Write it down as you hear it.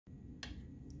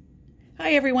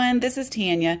Hi everyone, this is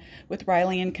Tanya with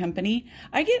Riley & Company.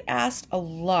 I get asked a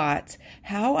lot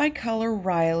how I color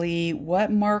Riley,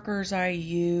 what markers I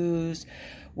use,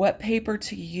 what paper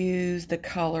to use, the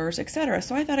colors, etc.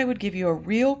 So I thought I would give you a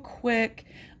real quick,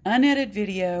 unedited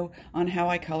video on how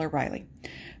I color Riley.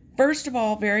 First of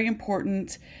all, very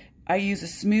important, I use a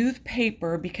smooth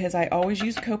paper because I always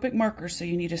use Copic markers, so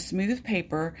you need a smooth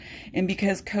paper. And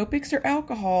because Copics are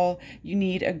alcohol, you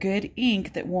need a good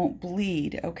ink that won't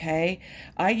bleed, okay?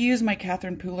 I use my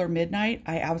Catherine Pooler Midnight.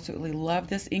 I absolutely love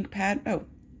this ink pad. Oh,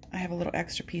 I have a little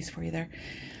extra piece for you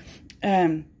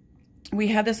there. We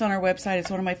have this on our website.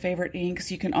 It's one of my favorite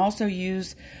inks. You can also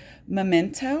use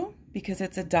Memento because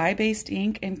it's a dye-based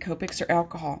ink and Copics are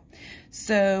alcohol.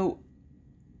 So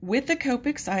with the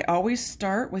Copics, I always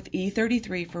start with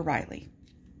E33 for Riley.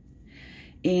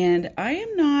 And I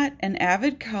am not an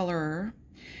avid colorer.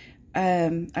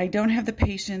 I don't have the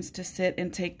patience to sit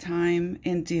and take time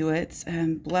and do it.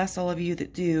 Bless all of you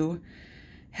that do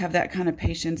have that kind of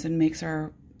patience and makes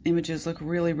our images look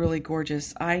really, really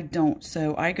gorgeous. I don't.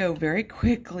 So I go very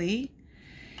quickly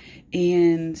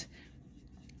and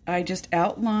I just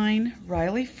outline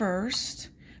Riley first.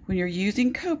 When you're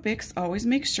using Copics, always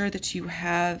make sure that you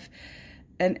have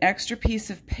an extra piece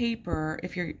of paper.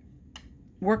 If you're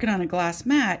working on a glass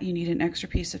mat, you need an extra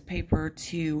piece of paper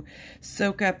to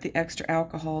soak up the extra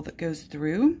alcohol that goes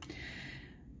through.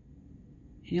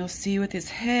 And you'll see with his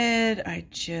head, I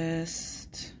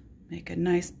just make a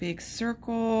nice big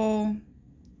circle.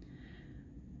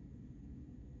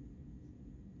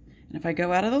 And if I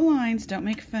go out of the lines, don't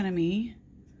make fun of me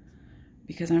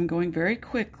because I'm going very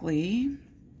quickly.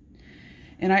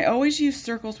 And I always use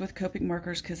circles with Copic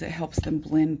markers because it helps them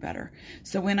blend better.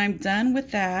 So when I'm done with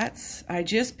that, I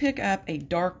just pick up a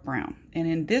dark brown. And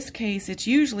in this case, it's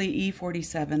usually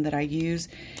E47 that I use.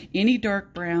 Any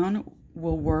dark brown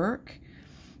will work.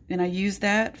 And I use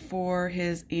that for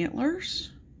his antlers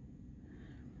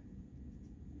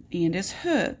and his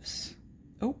hooves.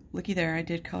 Oh, looky there, I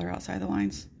did color outside the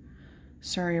lines.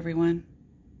 Sorry, everyone.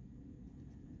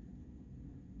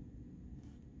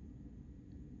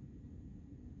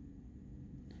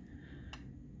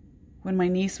 When my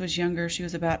niece was younger, she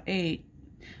was about 8,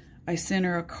 I sent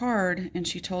her a card and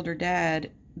she told her dad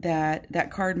that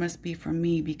that card must be from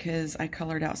me because I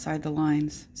colored outside the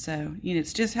lines. So, you know,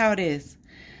 it's just how it is.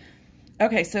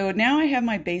 Okay, so now I have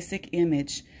my basic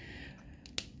image.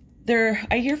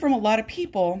 I hear from a lot of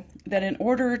people that in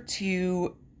order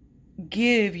to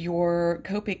give your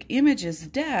Copic images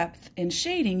depth and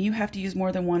shading, you have to use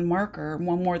more than one marker,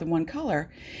 more than one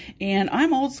color. And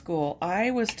I'm old school.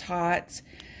 I was taught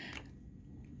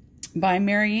by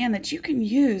Marianne that you can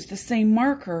use the same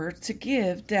marker to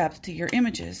give depth to your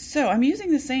images. So I'm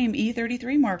using the same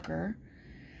E33 marker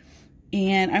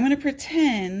and I'm going to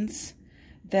pretend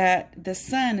that the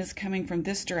sun is coming from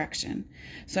this direction.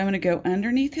 So I'm going to go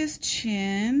underneath his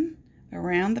chin,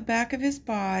 around the back of his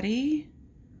body,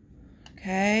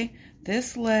 okay,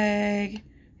 this leg,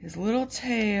 his little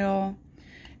tail,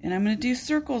 and I'm going to do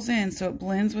circles in so it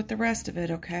blends with the rest of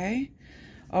it, okay?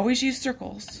 Always use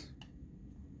circles.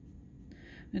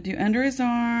 I'm going to do under his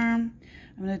arm.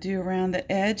 I'm going to do around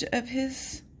the edge of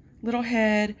his little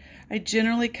head. I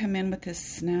generally come in with his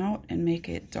snout and make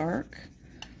it dark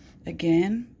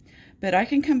again. But I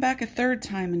can come back a third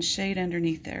time and shade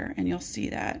underneath there, and you'll see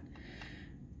that.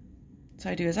 So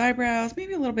I do his eyebrows,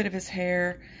 maybe a little bit of his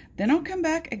hair. Then I'll come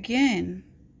back again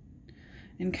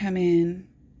and come in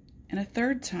and a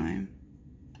third time.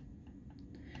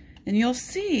 And you'll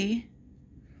see,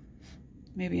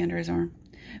 maybe under his arm,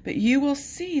 but you will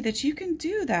see that you can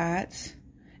do that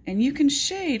and you can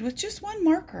shade with just one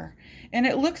marker and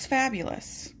it looks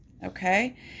fabulous,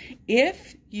 okay?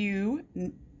 If you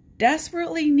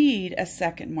desperately need a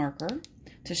second marker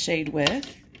to shade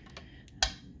with,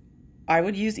 I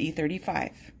would use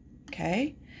E35,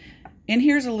 okay? And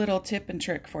here's a little tip and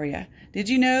trick for you. Did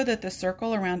you know that the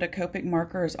circle around a Copic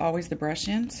marker is always the brush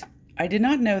ends? I did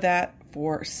not know that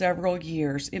for several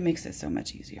years. It makes it so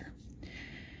much easier.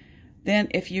 Then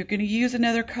if you're going to use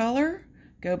another color,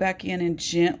 go back in and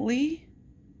gently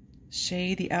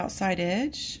shade the outside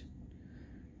edge.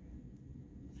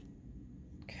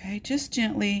 Okay, just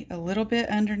gently, a little bit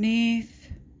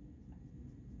underneath.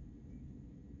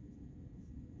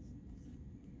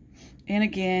 And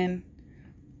again,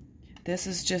 this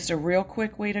is just a real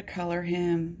quick way to color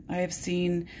him. I have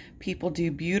seen people do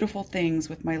beautiful things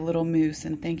with my little moose,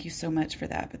 and thank you so much for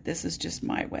that, but this is just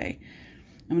my way.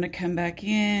 I'm going to come back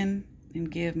in and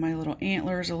give my little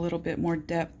antlers a little bit more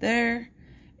depth there.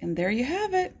 And there you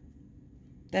have it.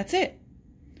 That's it.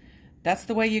 That's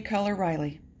the way you color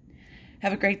Riley.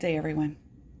 Have a great day, everyone.